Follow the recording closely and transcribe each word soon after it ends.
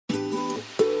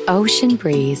Ocean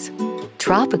breeze,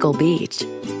 tropical beach,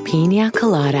 pina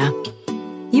colada.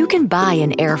 You can buy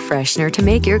an air freshener to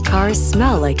make your car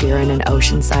smell like you're in an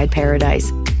oceanside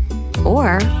paradise.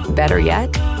 Or, better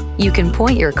yet, you can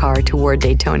point your car toward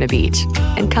Daytona Beach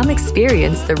and come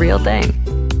experience the real thing.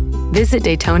 Visit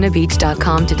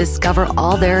DaytonaBeach.com to discover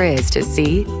all there is to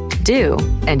see, do,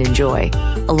 and enjoy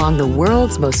along the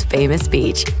world's most famous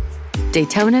beach.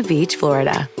 Daytona Beach,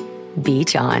 Florida.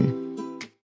 Beach on.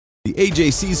 The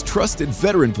AJC's trusted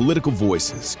veteran political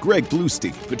voices, Greg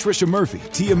Bluestein, Patricia Murphy,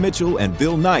 Tia Mitchell, and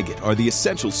Bill Nygut, are the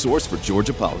essential source for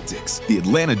Georgia politics. The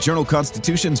Atlanta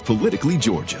Journal-Constitution's Politically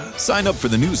Georgia. Sign up for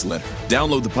the newsletter,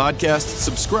 download the podcast,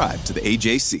 subscribe to the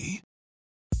AJC.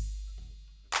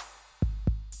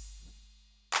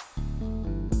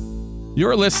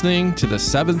 You're listening to the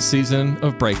 7th season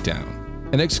of Breakdown,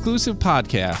 an exclusive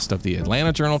podcast of the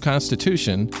Atlanta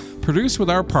Journal-Constitution produced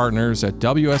with our partners at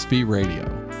WSB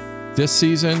Radio. This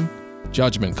season,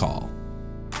 Judgment Call.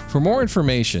 For more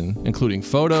information, including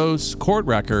photos, court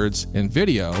records, and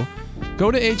video, go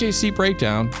to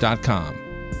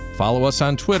ajcbreakdown.com. Follow us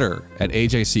on Twitter at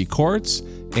AJC Courts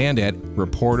and at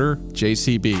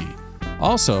ReporterJCB.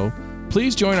 Also,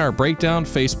 please join our Breakdown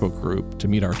Facebook group to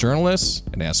meet our journalists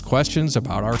and ask questions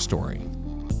about our story.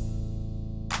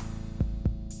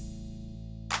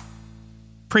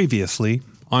 Previously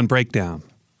on Breakdown.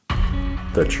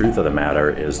 The truth of the matter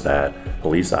is that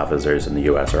police officers in the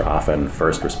U.S. are often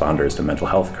first responders to mental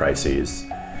health crises,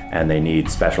 and they need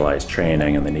specialized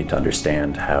training, and they need to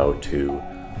understand how to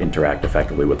interact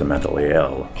effectively with the mentally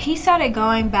ill. He started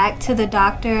going back to the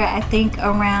doctor, I think,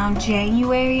 around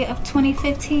January of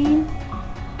 2015,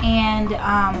 and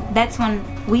that's when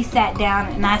we sat down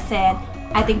and I said,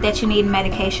 I think that you need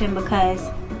medication because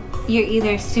you're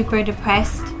either super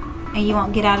depressed and you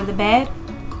won't get out of the bed,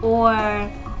 or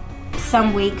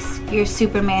some weeks you're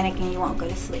super manic and you won't go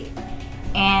to sleep.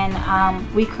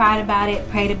 And we cried about it,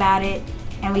 prayed about it,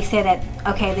 and we said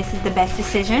that, okay, this is the best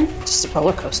decision. Just a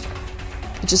roller coaster.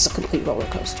 It's just a complete roller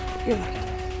coaster. You're right.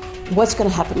 What's going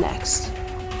to happen next?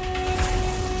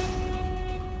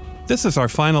 This is our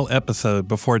final episode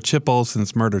before Chip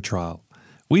Olson's murder trial.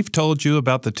 We've told you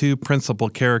about the two principal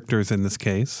characters in this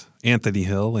case, Anthony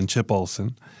Hill and Chip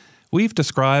Olson. We've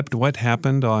described what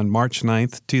happened on March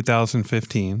 9th,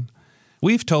 2015.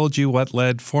 We've told you what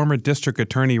led former District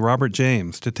Attorney Robert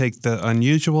James to take the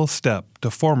unusual step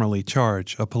to formally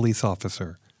charge a police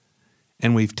officer.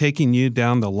 And we've taken you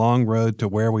down the long road to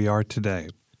where we are today.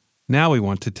 Now we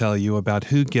want to tell you about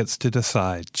who gets to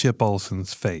decide Chip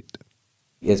Olson's fate.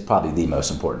 It's probably the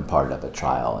most important part of a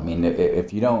trial. I mean,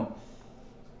 if you don't,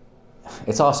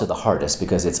 it's also the hardest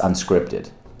because it's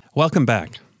unscripted. Welcome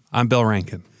back. I'm Bill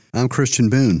Rankin. I'm Christian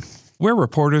Boone. We're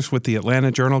reporters with the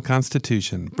Atlanta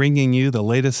Journal-Constitution, bringing you the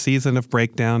latest season of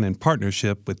Breakdown in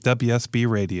partnership with WSB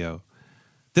Radio.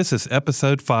 This is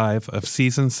Episode 5 of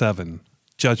Season 7,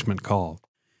 Judgment Call.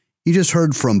 You just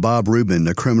heard from Bob Rubin,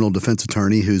 a criminal defense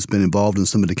attorney who's been involved in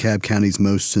some of DeKalb County's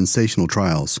most sensational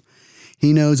trials.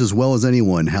 He knows as well as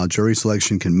anyone how jury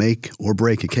selection can make or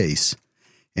break a case,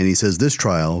 and he says this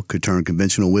trial could turn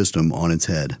conventional wisdom on its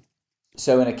head.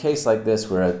 So in a case like this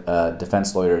where a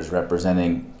defense lawyer is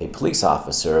representing a police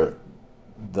officer,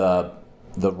 the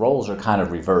roles are kind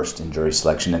of reversed in jury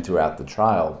selection and throughout the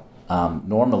trial.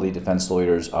 Normally, defense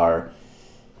lawyers are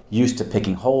used to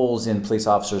picking holes in police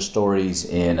officers' stories,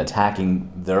 in attacking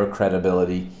their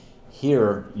credibility.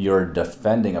 Here, you're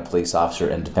defending a police officer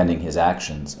and defending his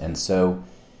actions. And so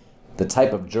the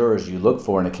type of jurors you look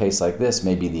for in a case like this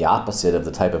may be the opposite of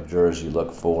the type of jurors you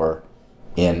look for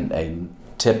in a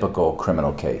typical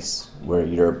criminal case, where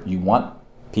you want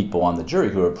people on the jury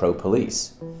who are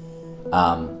pro-police.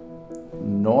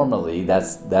 Normally,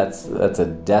 that's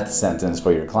a death sentence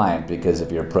for your client, because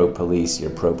if you're pro-police,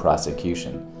 you're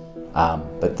pro-prosecution.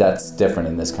 But that's different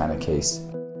in this kind of case.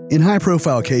 In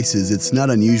high-profile cases, it's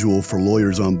not unusual for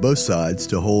lawyers on both sides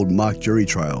to hold mock jury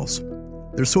trials.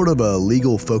 They're sort of a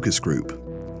legal focus group.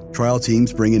 Trial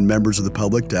teams bring in members of the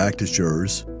public to act as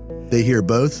jurors. They hear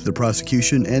both the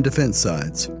prosecution and defense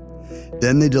sides.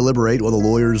 Then they deliberate while the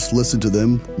lawyers listen to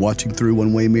them, watching through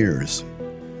one-way mirrors.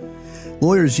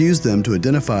 Lawyers use them to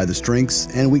identify the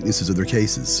strengths and weaknesses of their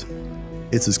cases.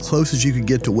 It's as close as you could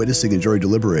get to witnessing a jury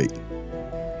deliberate.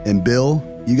 And Bill,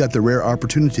 you got the rare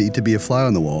opportunity to be a fly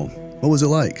on the wall. What was it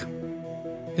like?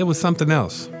 It was something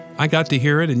else. I got to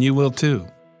hear it, and you will too.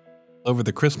 Over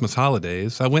the Christmas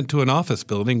holidays, I went to an office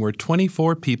building where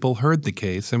 24 people heard the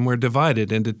case and were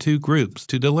divided into two groups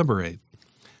to deliberate.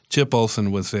 Chip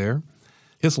Olson was there.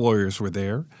 His lawyers were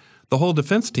there. The whole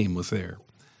defense team was there.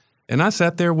 And I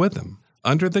sat there with them,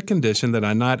 under the condition that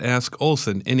I not ask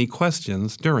Olson any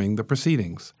questions during the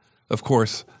proceedings. Of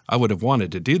course, I would have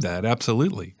wanted to do that,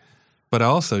 absolutely. But I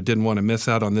also didn't want to miss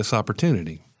out on this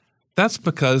opportunity. That's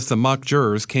because the mock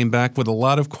jurors came back with a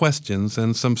lot of questions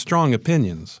and some strong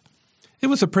opinions. It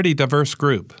was a pretty diverse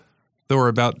group. There were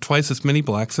about twice as many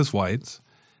blacks as whites.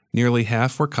 Nearly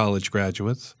half were college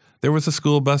graduates. There was a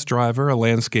school bus driver, a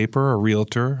landscaper, a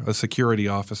realtor, a security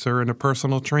officer, and a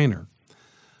personal trainer.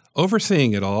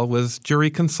 Overseeing it all was jury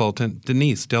consultant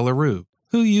Denise Delarue,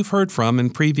 who you've heard from in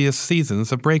previous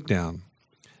seasons of Breakdown.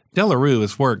 Delarue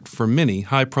has worked for many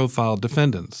high-profile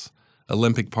defendants: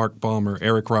 Olympic Park bomber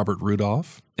Eric Robert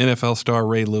Rudolph, NFL star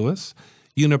Ray Lewis,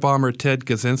 Unabomber Ted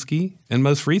Kaczynski, and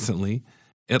most recently,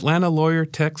 Atlanta lawyer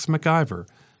Tex McIver,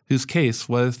 whose case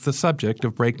was the subject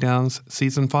of Breakdown's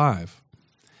Season 5.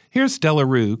 Here's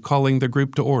Delarue calling the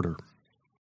group to order.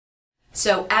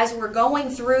 So as we're going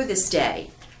through this day,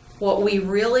 what we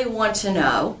really want to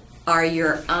know are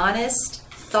your honest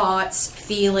thoughts,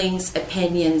 feelings,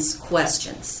 opinions,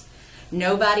 questions.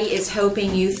 Nobody is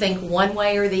hoping you think one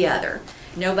way or the other.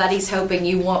 Nobody's hoping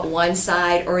you want one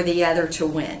side or the other to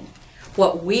win.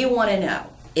 What we want to know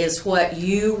is what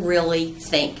you really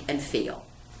think and feel,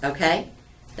 okay?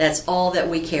 That's all that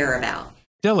we care about.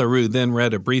 Delarue then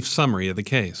read a brief summary of the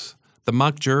case. The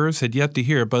mock jurors had yet to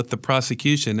hear both the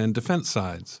prosecution and defense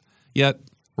sides. Yet,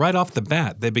 right off the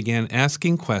bat, they began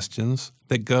asking questions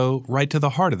that go right to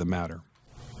the heart of the matter.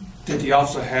 Did the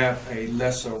officer have a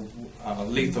lesser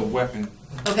lethal weapon,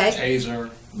 okay, taser,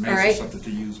 mace, right, or something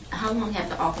to use? How long had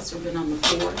the officer been on the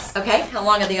force? Okay, how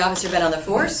long had the officer been on the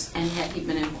force? And had he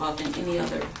been involved in any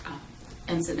other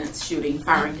incidents, shooting,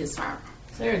 firing his firearm?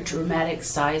 Is there a dramatic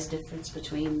size difference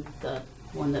between the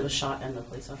one that was shot and the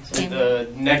police officer? Did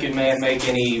the naked man make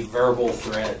any verbal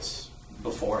threats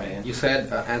beforehand? You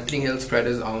said Anthony Hill spread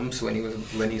his arms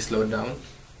when he slowed down.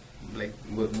 Like,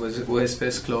 was his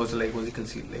fist closed? Like, was he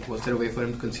concealed? Like, was there a way for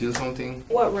him to conceal something?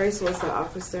 What race was the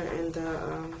officer and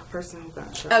the person who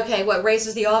got shot? Okay, what race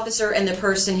was the officer and the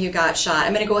person who got shot?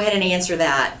 I'm going to go ahead and answer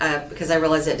that because I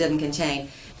realize it didn't contain.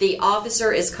 The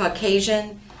officer is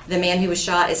Caucasian. The man who was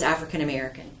shot is African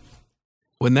American.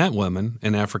 When that woman,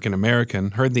 an African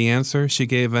American, heard the answer, she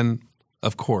gave an,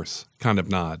 of course, kind of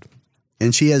nod.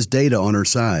 And she has data on her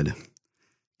side.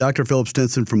 Dr. Philip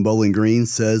Stinson from Bowling Green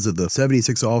says of the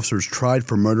 76 officers tried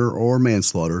for murder or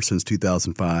manslaughter since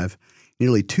 2005,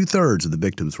 nearly two-thirds of the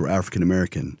victims were African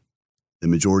American. The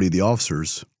majority of the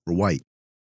officers were white.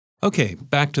 Okay,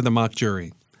 back to the mock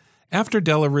jury. After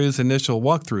Delarue's initial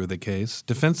walkthrough of the case,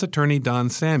 defense attorney Don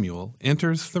Samuel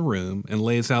enters the room and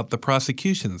lays out the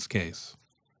prosecution's case.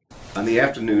 On the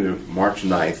afternoon of March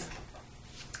 9th,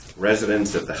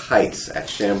 residents of the Heights at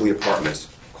Chamblee Apartments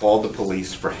called the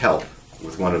police for help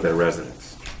with one of their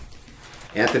residents.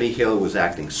 Anthony Hill was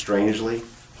acting strangely,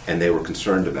 and they were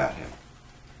concerned about him.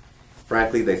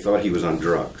 Frankly, they thought he was on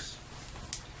drugs.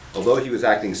 Although he was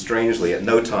acting strangely, at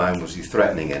no time was he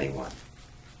threatening anyone.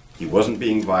 He wasn't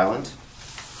being violent.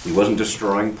 He wasn't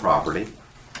destroying property.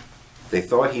 They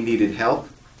thought he needed help,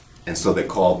 and so they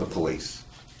called the police.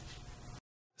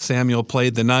 Samuel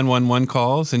played the 911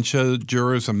 calls and showed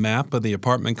jurors a map of the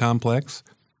apartment complex.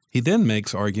 He then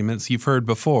makes arguments you've heard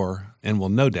before and will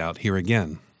no doubt hear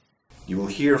again. You will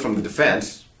hear from the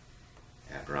defense,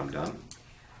 after I'm done,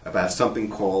 about something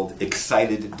called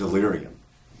excited delirium,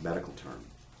 medical term.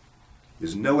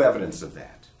 There's no evidence of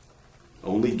that.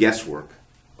 Only guesswork,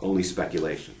 only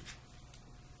speculation.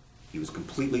 He was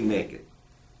completely naked.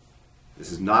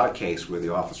 This is not a case where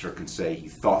the officer can say he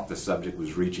thought the subject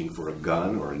was reaching for a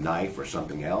gun or a knife or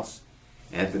something else.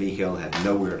 Anthony Hill had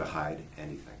nowhere to hide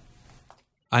anything.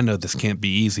 I know this can't be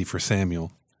easy for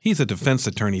Samuel. He's a defense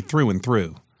attorney through and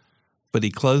through. But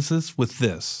he closes with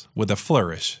this, with a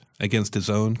flourish against his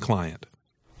own client.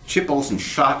 Chip Olson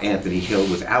shot Anthony Hill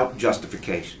without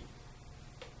justification.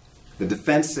 The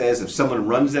defense says if someone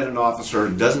runs at an officer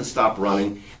and doesn't stop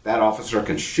running, that officer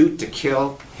can shoot to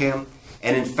kill him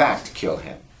and in fact kill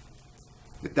him.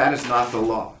 But that is not the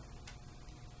law.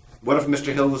 What if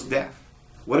Mr. Hill was deaf?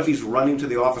 What if he's running to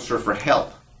the officer for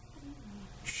help?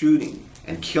 Shooting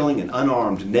and killing an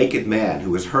unarmed, naked man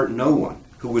who has hurt no one,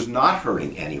 who was not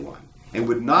hurting anyone, and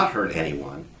would not hurt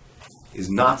anyone, is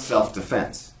not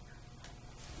self-defense.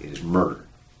 It is murder.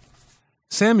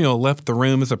 Samuel left the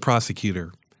room as a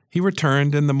prosecutor. He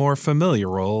returned in the more familiar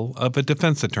role of a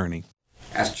defense attorney.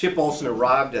 As Chip Olson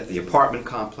arrived at the apartment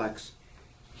complex,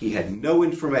 he had no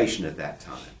information at that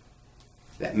time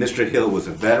that Mr. Hill was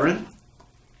a veteran,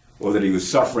 or that he was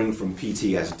suffering from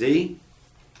PTSD,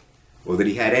 or that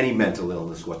he had any mental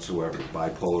illness whatsoever,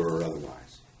 bipolar or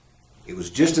otherwise. It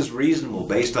was just as reasonable,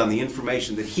 based on the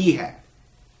information that he had,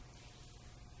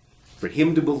 for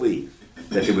him to believe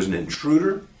that there was an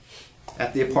intruder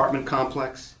at the apartment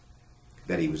complex,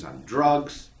 that he was on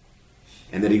drugs,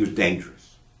 and that he was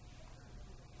dangerous.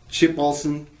 Chip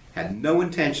Olson had no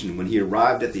intention when he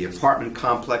arrived at the apartment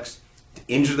complex to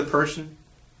injure the person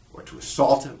or to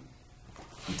assault him.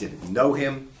 He didn't know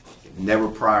him, had no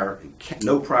prior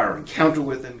encounter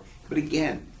with him. But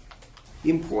again, the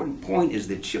important point is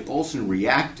that Chip Olson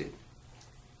reacted.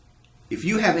 If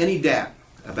you have any doubt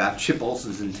about Chip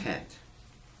Olson's intent,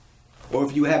 or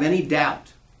if you have any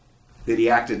doubt that he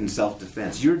acted in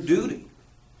self-defense, your duty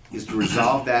is to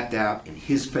resolve that doubt in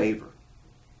his favor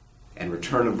and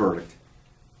return a verdict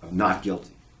of not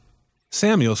guilty.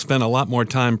 Samuel spent a lot more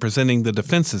time presenting the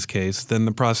defense's case than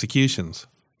the prosecution's.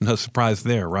 No surprise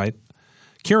there, right?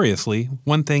 Curiously,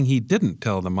 one thing he didn't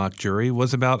tell the mock jury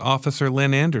was about Officer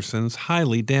Lynn Anderson's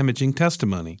highly damaging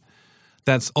testimony.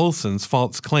 That's Olson's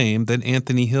false claim that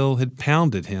Anthony Hill had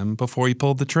pounded him before he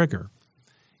pulled the trigger.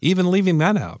 Even leaving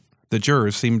that out, the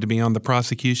jurors seemed to be on the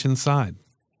prosecution's side.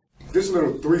 This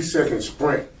little 3-second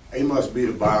sprint, he must be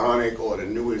the bionic or the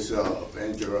newest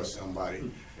Avenger or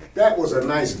somebody. That was a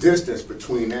nice distance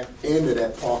between that end of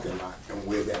that parking lot and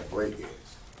where that break is.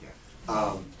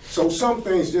 So some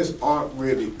things just aren't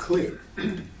really clear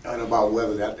about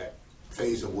whether that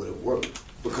phaser would have worked.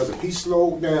 Because if he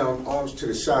slowed down, arms to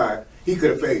the side, he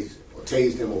could have phased him or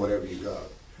tased him or whatever he does.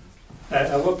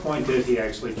 At what point did he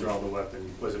actually draw the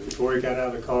weapon? Was it before he got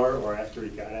out of the car or after he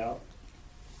got out?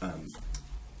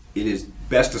 It is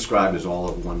best described as all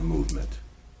of one movement.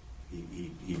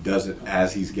 He does it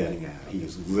as he's getting out. He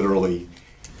is literally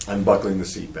unbuckling the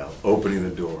seatbelt, opening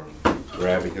the door,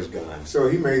 grabbing his gun. So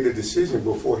he made the decision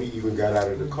before he even got out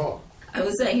of the car. I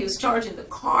was saying he was charging the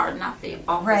car, not the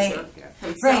officer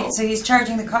himself. Right, so he's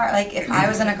charging the car. Like, if I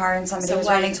was in a car and somebody was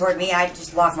running toward me, I'd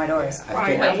just lock my doors.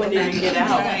 I wouldn't even get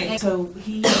out. So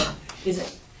he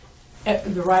is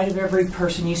the right of every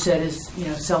person, you said, is,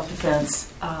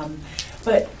 self-defense.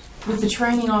 But with the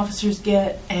training officers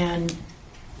get, and,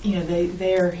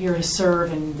 they are here to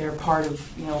serve, and they're part of,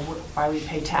 why we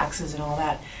pay taxes and all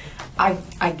that.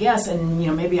 I guess, and,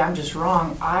 maybe I'm just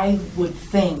wrong, I would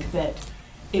think that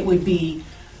it would be,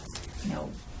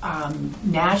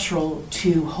 natural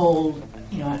to hold,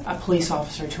 a police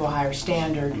officer to a higher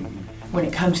standard when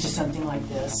it comes to something like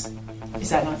this. Is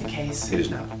that not the case? It is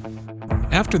not.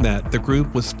 After that, the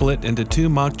group was split into 2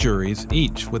 mock juries,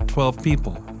 each with 12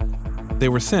 people. They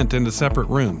were sent into separate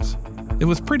rooms. It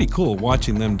was pretty cool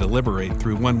watching them deliberate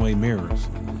through one-way mirrors.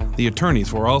 The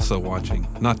attorneys were also watching,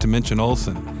 not to mention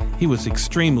Olson. He was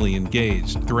extremely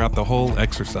engaged throughout the whole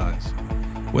exercise.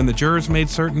 When the jurors made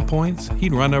certain points,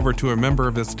 he'd run over to a member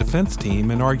of his defense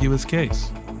team and argue his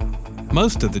case.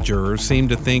 Most of the jurors seemed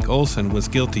to think Olson was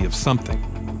guilty of something,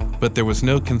 but there was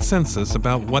no consensus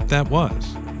about what that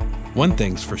was. One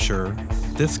thing's for sure,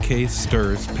 this case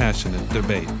stirs passionate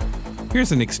debate.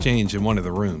 Here's an exchange in one of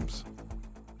the rooms.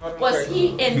 Was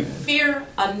he in fear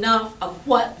enough of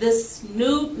what this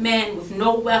nude man with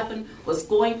no weapon was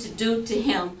going to do to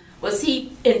him? Was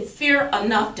he in fear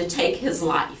enough to take his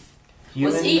life?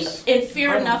 Was he in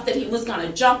fear enough that he was going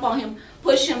to jump on him,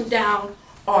 push him down,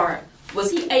 or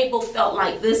was he felt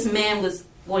like this man was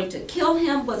going to kill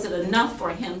him? Was it enough for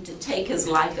him to take his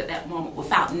life at that moment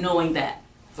without knowing that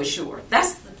for sure?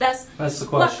 That's the question.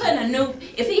 What kind of nude?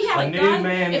 If he had a gun,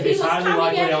 if he was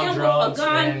coming at him with a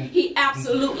gun, he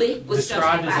absolutely was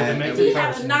justified. If he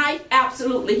had a knife,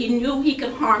 absolutely, he knew he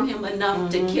could harm him enough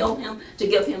to kill him, to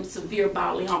give him severe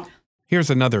bodily harm. Here's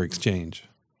another exchange.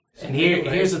 And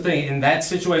here's the thing: in that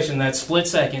situation, that split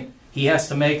second, he has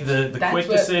to make the quick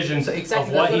decision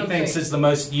of what he thinks is the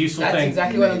most useful thing. That's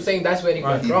exactly what I'm saying. That's where he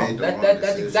went wrong.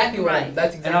 That's exactly what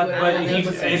I'm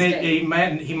saying.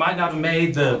 He might not have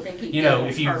made the,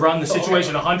 if you run the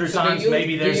situation 100 times,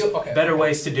 maybe there's better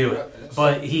ways to do it.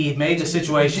 But he made the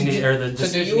situation or the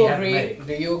decision he had to make.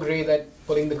 Do you agree that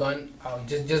pulling the gun,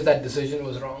 just that decision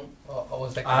was wrong? Or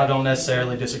was that? I don't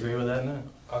necessarily disagree with that, no.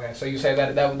 Okay, so you say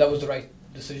that was the right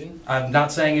decision? I'm not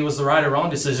saying it was the right or wrong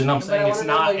decision. I'm saying it's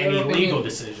not any legal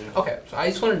decision. Okay, so I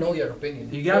just want to know your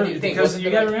opinion. You got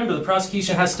to remember, the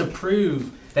prosecution has to prove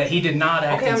that he did not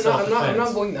act in self-defense. I'm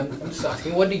not going. I'm just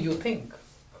asking. What do you think?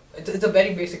 It's a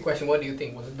very basic question. What do you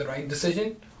think? Was it the right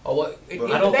decision, or what? I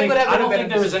don't think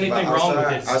there was anything wrong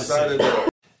with his decision.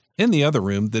 In the other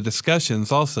room, the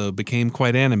discussions also became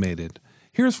quite animated.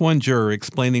 Here's one juror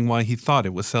explaining why he thought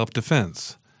it was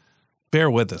self-defense.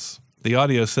 Bear with us. The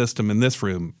audio system in this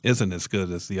room isn't as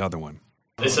good as the other one.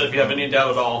 They said if you have any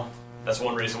doubt at all, that's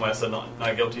one reason why I said not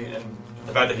guilty. And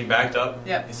the fact that he backed up,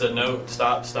 he said no,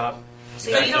 stop. So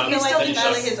you don't feel like he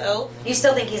violated his oath? You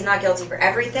still think he's not guilty for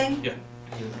everything? Yeah.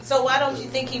 So why don't you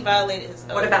think he violated his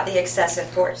oath? What about the excessive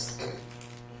force?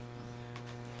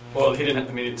 Well, he didn't.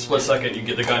 I mean, split second, you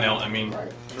get the gun out. I mean,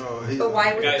 But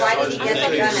why did he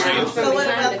get the gun out? So what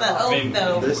about the oath,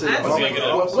 though?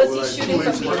 Was he shooting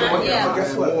from behind?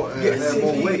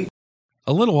 Yeah.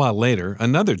 A little while later,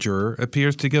 another juror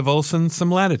appears to give Olson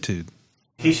some latitude.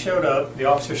 He showed up, the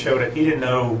officer showed up, he didn't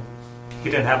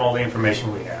have all the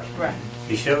information we have. Right.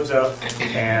 He shows up,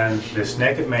 and this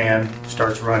naked man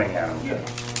starts running at him.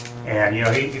 And,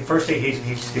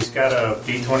 he's got a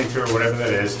B-22 or whatever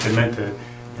that is, demented,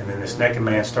 and then this naked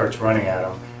man starts running at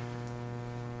him.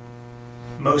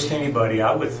 Most anybody,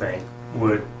 I would think,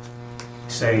 would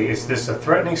say, is this a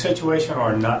threatening situation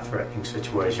or a not threatening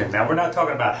situation? Now, we're not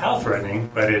talking about how threatening,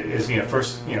 but it is,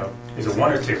 first, is it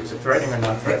one or two? Is it threatening or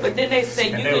not threatening? But then they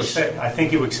say I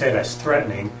think you would say that's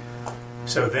threatening.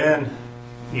 So then,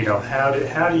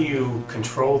 how do you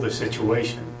control the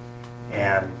situation?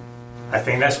 And I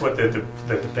think that's what the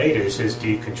debate is do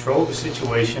you control the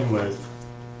situation with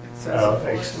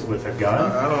a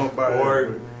gun? I don't buy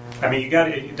or, you got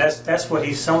to, that's what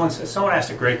someone asked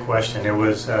a great question. It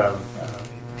was a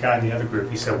guy in the other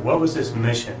group. He said, what was his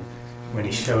mission when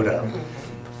he showed up?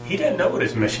 He didn't know what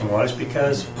his mission was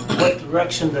because what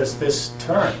direction does this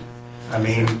turn?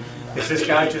 Is this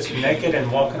guy just naked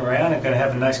and walking around and going to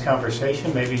have a nice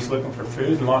conversation? Maybe he's looking for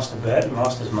food and lost a bet and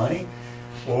lost his money?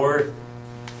 Or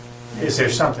is there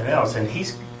something else? And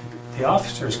the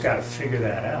officer's got to figure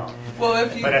that out.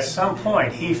 But at some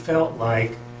point, he felt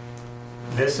like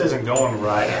this isn't going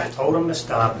right. I told him to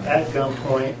stop at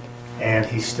gunpoint, and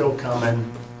he's still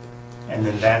coming. And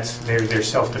then that's their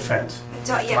self-defense.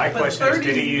 My question is,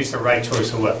 did he use the right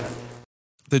choice of weapon?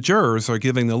 The jurors are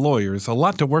giving the lawyers a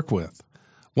lot to work with.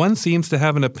 One seems to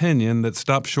have an opinion that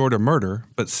stops short of murder,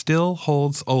 but still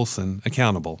holds Olson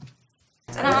accountable.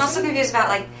 And I'm also confused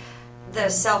about, the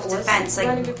self-defense.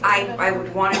 I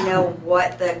would want to know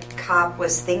what the cop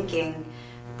was thinking,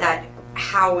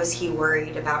 how was he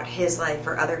worried about his life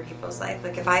or other people's life?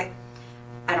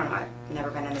 I don't know, I've never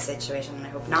been in a situation, and I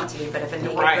hope not to be, but if a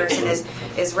naked person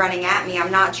is running at me,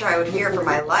 I'm not sure I would fear for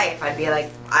my life. I'd be like,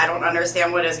 I don't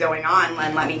understand what is going on,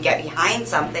 let me get behind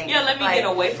something. Yeah, let me get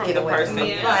away from the person.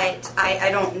 But I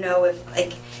don't know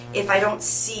if I don't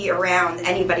see around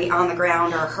anybody on the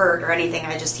ground or hurt or anything,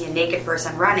 I just see a naked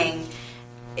person running,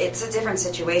 it's a different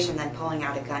situation than pulling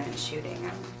out a gun and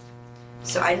shooting.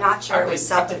 So I'm not sure it was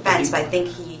self-defense, but I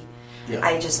think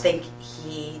I just think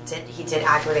he did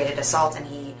aggravated assault, and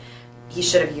he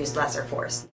should have used lesser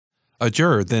force. A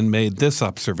juror then made this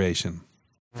observation.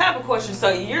 I have a question. So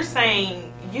you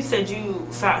said you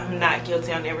found him not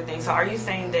guilty on everything. So are you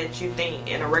saying that you think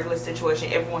in a regular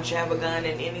situation everyone should have a gun,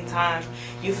 and any time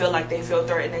you feel like they feel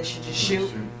threatened they should just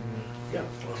shoot? Yeah.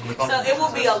 So it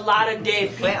will be a lot of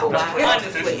dead people.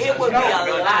 Honestly, it would be a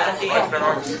lot of dead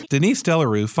people. Denise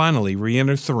Delarue finally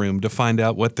re-enters the room to find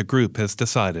out what the group has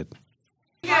decided.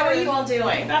 How are you all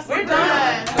doing? We're done. We're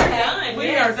done.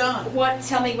 We are done.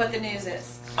 Tell me what the news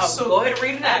is. So go ahead and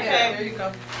read it out. Okay, there you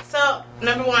go. So,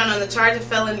 number 1, on the charge of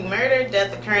felony murder,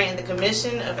 death occurring in the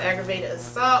commission of aggravated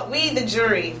assault, we, the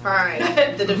jury, find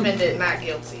the defendant not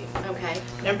guilty. Okay.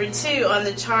 Number 2, on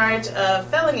the charge of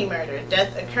felony murder,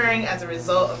 death occurring as a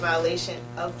result of violation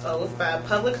of oath by a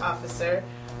public officer,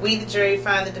 we, the jury,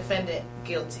 find the defendant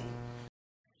guilty.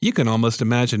 You can almost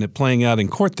imagine it playing out in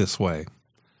court this way.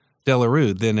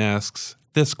 Delarue then asks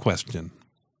this question.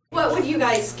 What would you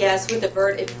guys guess with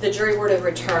if the jury were to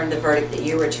return the verdict that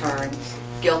you returned,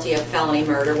 guilty of felony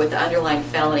murder, with the underlying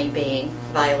felony being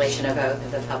violation of oath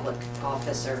of the public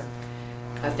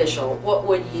official, what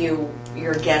would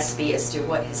your guess be as to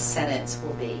what his sentence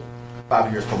will be?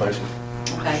 5 years probation.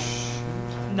 Okay.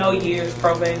 No years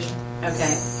probation. Okay.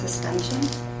 Suspension?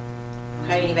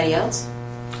 Okay, anybody else?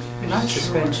 Not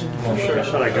suspension. Well, sure.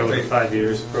 Should I go with 5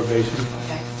 years probation?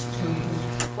 Okay.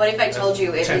 What if I told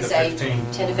you it would say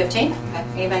 10 to 15? Okay.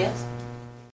 Anybody else?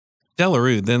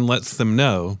 Delarue then lets them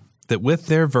know that with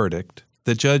their verdict,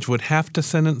 the judge would have to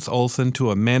sentence Olson to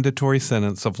a mandatory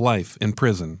sentence of life in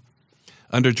prison.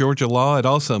 Under Georgia law, it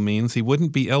also means he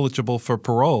wouldn't be eligible for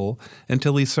parole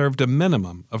until he served a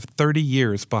minimum of 30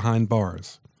 years behind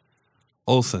bars.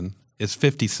 Olson is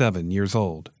 57 years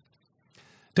old.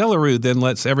 Delarue then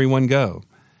lets everyone go.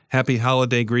 Happy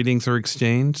holiday greetings are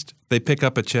exchanged. They pick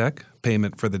up a check,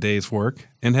 payment for the day's work,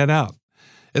 and head out.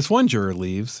 As one juror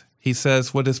leaves, he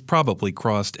says what has probably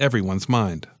crossed everyone's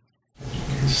mind.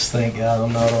 Just thank God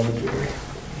I'm not on the jury.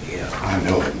 Yeah, I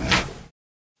know it, man.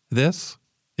 This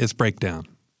is Breakdown.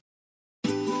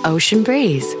 Ocean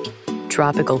breeze,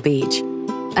 tropical beach.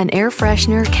 An air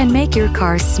freshener can make your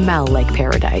car smell like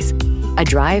paradise. A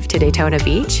drive to Daytona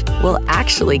Beach will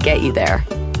actually get you there.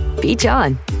 Beach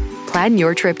on. Plan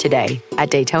your trip today at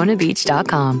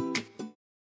DaytonaBeach.com.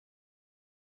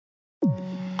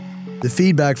 The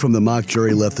feedback from the mock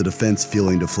jury left the defense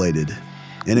feeling deflated.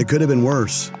 And it could have been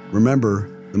worse. Remember,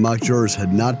 the mock jurors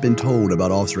had not been told about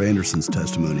Officer Anderson's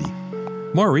testimony.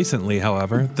 More recently,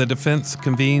 however, the defense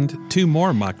convened 2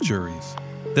 more mock juries.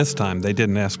 This time, they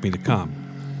didn't ask me to come.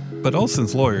 But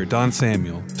Olson's lawyer, Don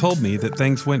Samuel, told me that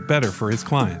things went better for his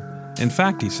client. In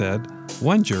fact, he said,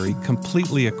 one jury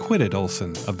completely acquitted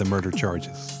Olson of the murder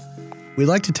charges. We'd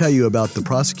like to tell you about the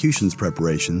prosecution's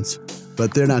preparations,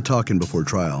 but they're not talking before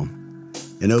trial.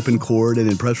 In open court and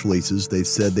in press releases, they've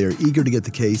said they're eager to get the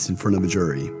case in front of a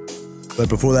jury. But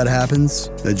before that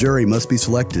happens, a jury must be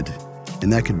selected,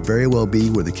 and that could very well be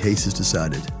where the case is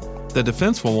decided. The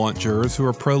defense will want jurors who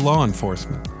are pro-law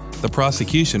enforcement. The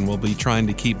prosecution will be trying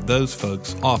to keep those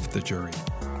folks off the jury.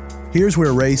 Here's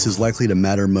where race is likely to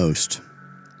matter most.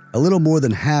 A little more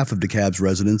than half of DeKalb's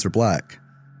residents are black.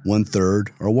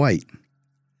 1/3 are white.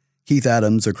 Keith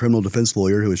Adams, a criminal defense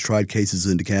lawyer who has tried cases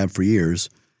in DeKalb for years,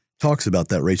 talks about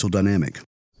that racial dynamic.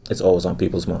 It's always on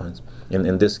people's minds. In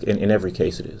every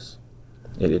case it is.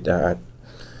 I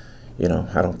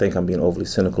don't think I'm being overly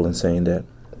cynical in saying that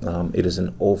it is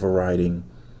an overarching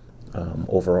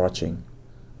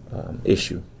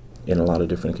issue in a lot of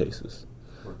different cases.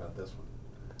 What about this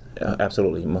one?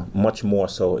 Absolutely, much more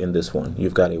so in this one.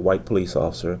 You've got a white police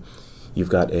officer, you've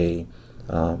got a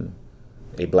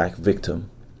black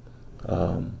victim,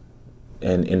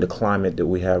 and in the climate that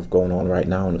we have going on right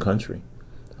now in the country,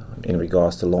 in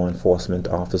regards to law enforcement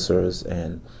officers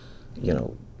and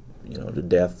the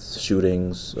deaths,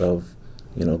 shootings of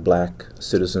black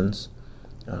citizens,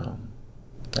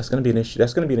 that's going to be an issue.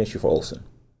 That's going to be an issue for Olson.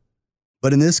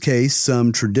 But in this case,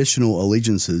 some traditional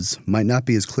allegiances might not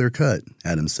be as clear-cut,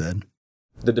 Adams said.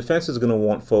 The defense is going to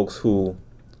want folks who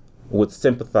would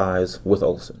sympathize with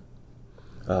Olson.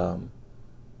 No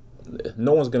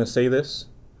one's going to say this.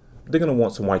 They're going to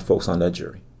want some white folks on that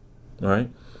jury, all right?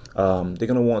 They're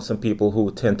going to want some people who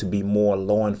tend to be more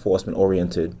law enforcement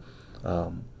oriented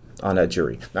on that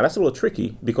jury. Now, that's a little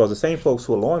tricky because the same folks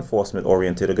who are law enforcement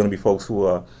oriented are going to be folks who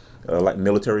are like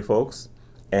military folks,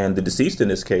 and the deceased in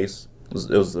this case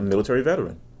was a military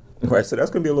veteran, right? So that's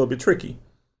going to be a little bit tricky.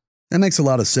 That makes a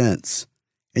lot of sense.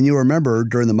 And you'll remember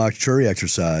during the mock jury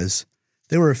exercise,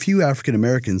 there were a few African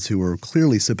Americans who were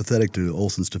clearly sympathetic to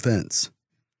Olson's defense.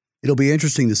 It'll be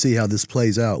interesting to see how this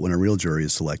plays out when a real jury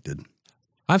is selected.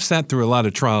 I've sat through a lot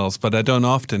of trials, but I don't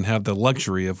often have the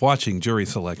luxury of watching jury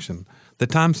selection. The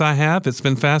times I have, it's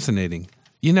been fascinating.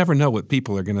 You never know what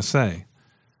people are going to say.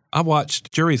 I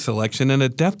watched jury selection in a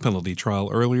death penalty trial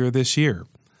earlier this year.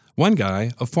 One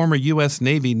guy, a former U.S.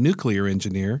 Navy nuclear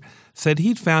engineer, said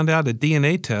he'd found out a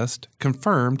DNA test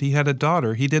confirmed he had a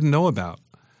daughter he didn't know about.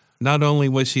 Not only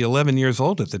was she 11 years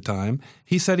old at the time,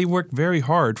 he said he worked very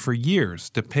hard for years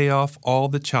to pay off all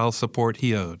the child support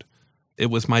he owed.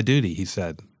 It was my duty, he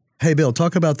said. Hey, Bill,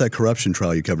 talk about that corruption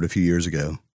trial you covered a few years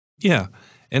ago. Yeah,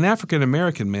 an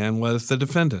African-American man was the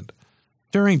defendant.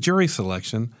 During jury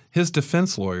selection, his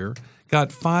defense lawyer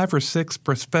got 5 or 6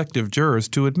 prospective jurors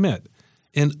to admit,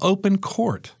 in open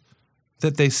court,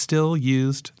 that they still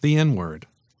used the N-word.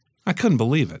 I couldn't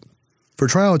believe it. For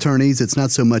trial attorneys, it's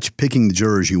not so much picking the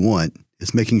jurors you want,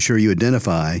 it's making sure you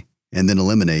identify and then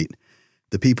eliminate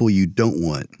the people you don't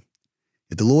want.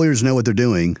 If the lawyers know what they're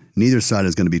doing, neither side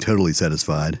is going to be totally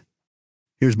satisfied.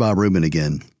 Here's Bob Rubin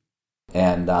again.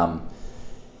 And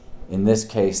in this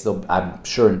case, I'm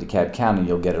sure in DeKalb County,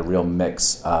 you'll get a real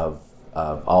mix of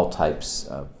all types,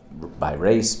 by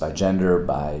race, by gender,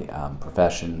 by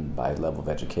profession, by level of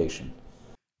education.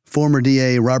 Former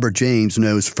DA Robert James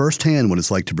knows firsthand what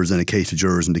it's like to present a case to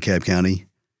jurors in DeKalb County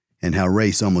and how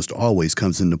race almost always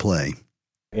comes into play.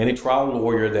 Any trial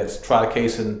lawyer that's tried a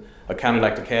case in a county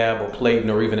like DeKalb or Clayton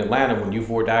or even Atlanta, when you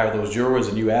voir dire those jurors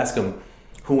and you ask them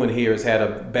who in here has had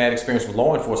a bad experience with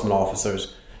law enforcement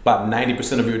officers, about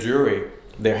 90% of your jury,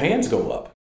 their hands go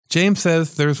up. James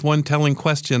says there's one telling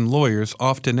question lawyers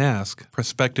often ask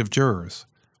prospective jurors.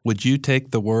 Would you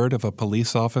take the word of a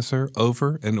police officer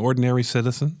over an ordinary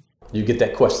citizen? You get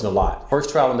that question a lot. First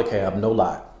trial in DeKalb, no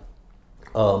lie.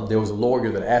 There was a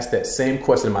lawyer that asked that same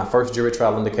question in my first jury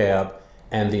trial in DeKalb,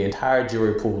 and the entire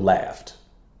jury pool laughed.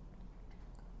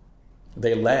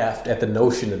 They laughed at the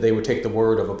notion that they would take the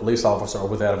word of a police officer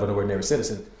over that of an ordinary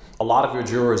citizen. A lot of your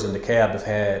jurors in DeKalb have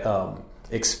had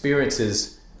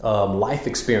experiences, life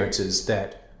experiences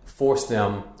that force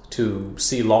them to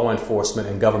see law enforcement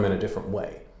and government a different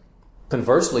way.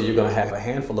 Conversely, you're going to have a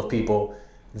handful of people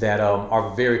that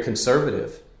are very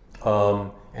conservative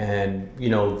and,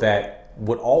 that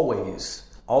would always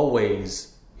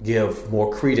give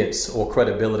more credence or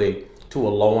credibility to a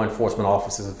law enforcement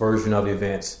officer's version of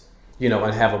events,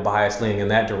 and have a bias leaning in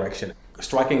that direction.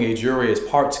 Striking a jury is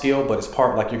part skill, but it's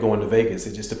part like you're going to Vegas.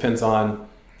 It just depends on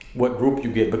what group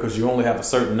you get, because you only have a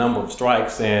certain number of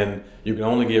strikes and you can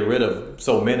only get rid of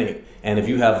so many. And if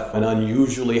you have an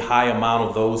unusually high amount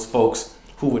of those folks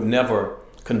who would never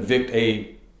convict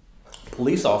a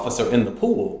police officer in the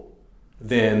pool,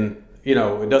 then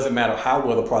it doesn't matter how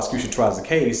well the prosecution tries the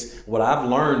case. What I've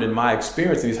learned in my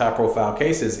experience in these high-profile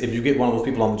cases, if you get one of those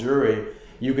people on the jury,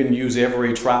 you can use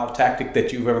every trial tactic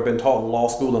that you've ever been taught in law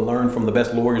school and learn from the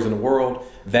best lawyers in the world.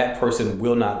 That person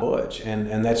will not budge.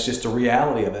 And that's just the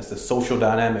reality of it. That's the social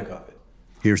dynamic of it.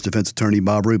 Here's defense attorney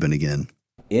Bob Rubin again.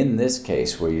 In this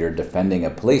case where you're defending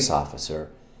a police officer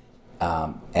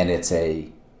and it's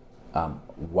a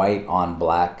white on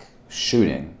black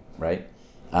shooting, right?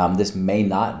 This may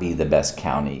not be the best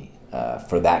county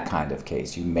for that kind of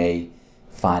case. You may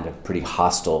find a pretty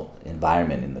hostile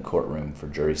environment in the courtroom for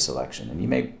jury selection, and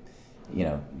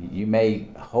you may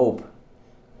hope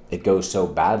it goes so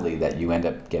badly that you end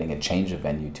up getting a change of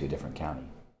venue to a different county.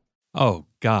 Oh,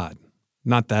 God,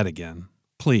 not that again.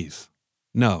 Please,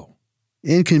 no.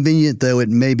 Inconvenient though it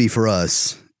may be for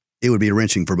us, it would be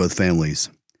wrenching for both families.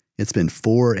 It's been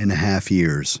 4.5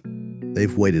 years.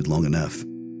 They've waited long enough.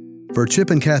 For Chip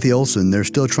and Kathy Olson, they're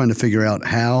still trying to figure out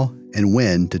how and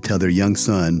when to tell their young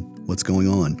son what's going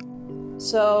on.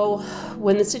 So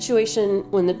when the situation,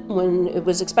 when it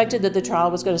was expected that the trial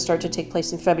was going to start to take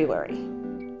place in February,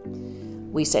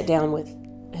 we sat down with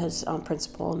his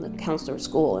principal and the counselor at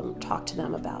school and talked to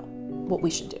them about what we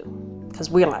should do. Because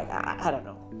we're like, I don't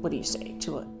know, what do you say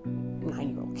to a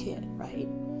 9-year-old kid, right?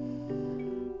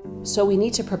 So we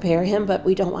need to prepare him, but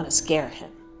we don't want to scare him.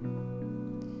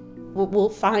 We'll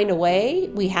find a way,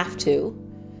 we have to,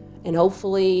 and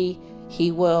hopefully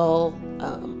he will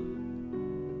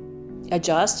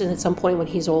adjust, and at some point when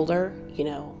he's older,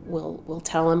 we'll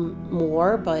tell him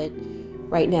more, but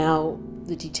right now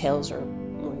the details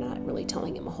we're not really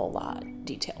telling him a whole lot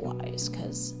detail-wise,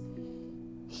 because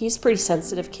he's a pretty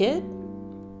sensitive kid,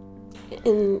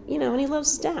 and and he loves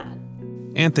his dad.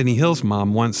 Anthony Hill's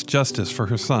mom wants justice for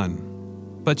her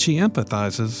son, but she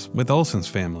empathizes with Olson's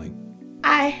family.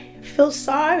 I feel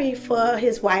sorry for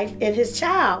his wife and his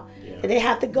child. Yeah. They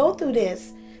have to go through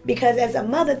this because as a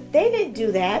mother, they didn't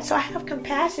do that. So I have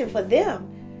compassion for them,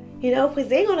 because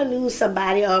they're going to lose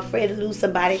somebody or afraid to lose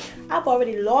somebody. I've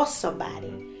already lost somebody,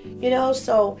 and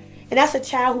that's a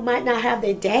child who might not have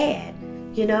their dad,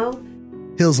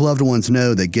 Hill's loved ones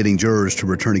know that getting jurors to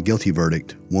return a guilty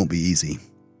verdict won't be easy.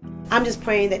 I'm just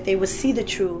praying that they would see the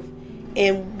truth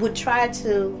and would try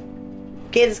to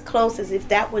get as close as if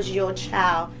that was your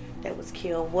child that was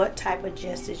killed, what type of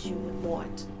justice you would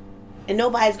want. And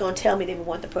nobody's going to tell me they would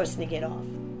want the person to get off.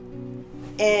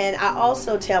 And I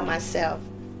also tell myself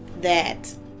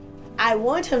that I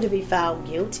want him to be found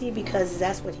guilty because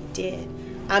that's what he did.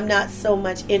 I'm not so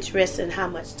much interested in how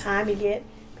much time he gets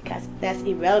because that's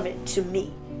irrelevant to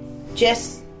me.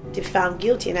 Just to be found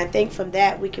guilty. And I think from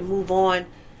that we can move on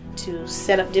to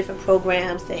set up different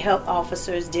programs to help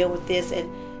officers deal with this and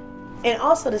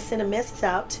also to send a message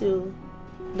out to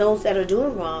those that are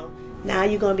doing wrong. Now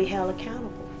you're going to be held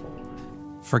accountable.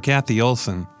 For Kathy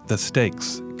Olson, the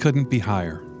stakes couldn't be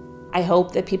higher. I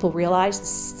hope that people realize the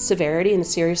severity and the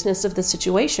seriousness of the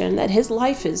situation, that his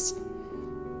life is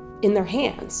in their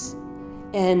hands.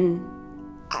 And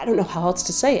I don't know how else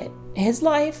to say it. His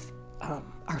life,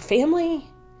 our family,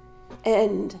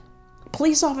 and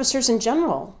police officers in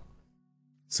general.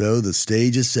 So the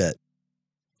stage is set.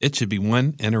 It should be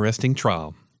one interesting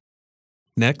trial.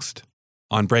 Next,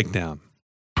 on Breakdown.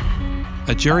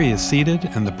 A jury is seated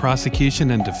and the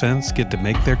prosecution and defense get to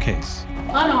make their case.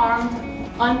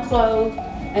 Unarmed, unclothed,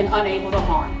 and unable to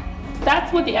harm.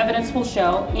 That's what the evidence will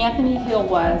show Anthony Hill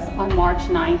was on March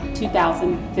 9,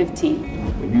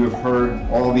 2015. When you have heard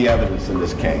all the evidence in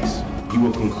this case, you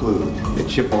will conclude that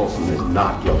Chip Olson is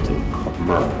not guilty of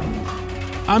murder.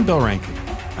 I'm Bill Rankin.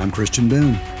 I'm Christian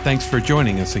Boone. Thanks for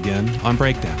joining us again on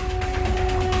Breakdown.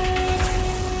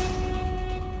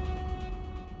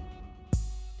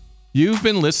 You've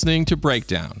been listening to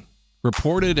Breakdown,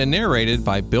 reported and narrated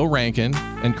by Bill Rankin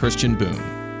and Christian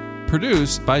Boone.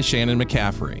 Produced by Shannon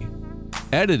McCaffrey.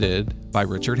 Edited by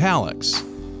Richard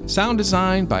Hallex. Sound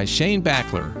designed by Shane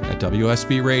Backler at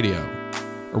WSB Radio.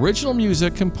 Original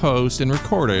music composed and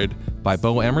recorded by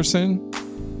Bo Emerson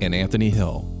and Anthony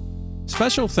Hill.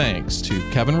 Special thanks to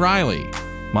Kevin Riley,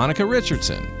 Monica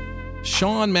Richardson,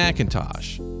 Sean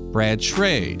McIntosh, Brad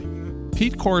Schrade,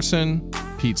 Pete Corson,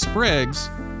 Pete Spriggs,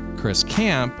 Chris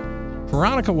Camp,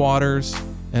 Veronica Waters,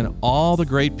 and all the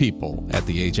great people at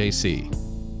the AJC.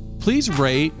 Please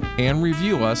rate and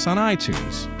review us on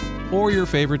iTunes or your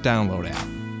favorite download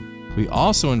app. We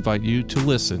also invite you to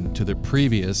listen to the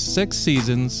previous 6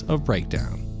 seasons of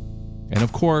Breakdown. And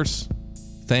of course,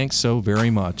 thanks so very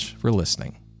much for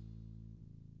listening.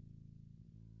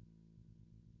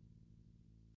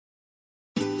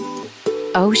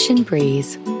 Ocean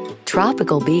breeze,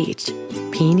 tropical beach,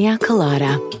 pina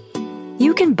colada.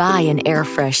 You can buy an air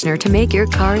freshener to make your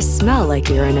car smell like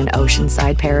you're in an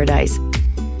oceanside paradise.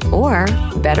 Or,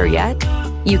 better yet,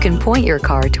 you can point your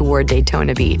car toward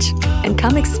Daytona Beach and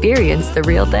come experience the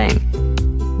real thing.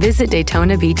 Visit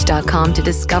DaytonaBeach.com to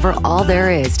discover all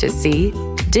there is to see,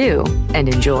 do, and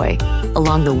enjoy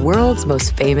along the world's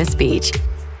most famous beach.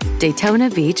 Daytona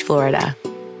Beach, Florida.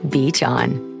 Beach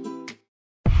on.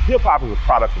 Hip-hop is a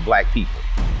product of black people.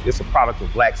 It's a product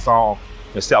of black song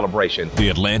and celebration. The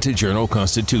Atlanta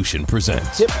Journal-Constitution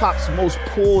presents hip-hop's most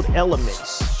pulled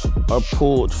elements are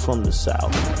pulled from the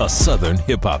South. A Southern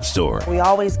hip-hop story. We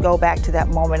always go back to that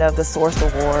moment of the Source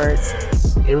Awards.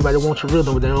 Everybody wants your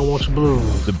rhythm, but they don't want your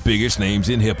blues. The biggest names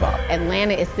in hip-hop.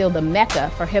 Atlanta is still the mecca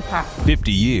for hip-hop.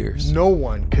 50 years. No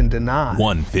one can deny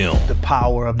one film. The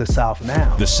power of the South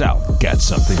now. The South got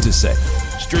something to say.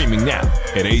 Streaming now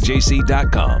at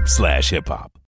AJC.com/hiphop.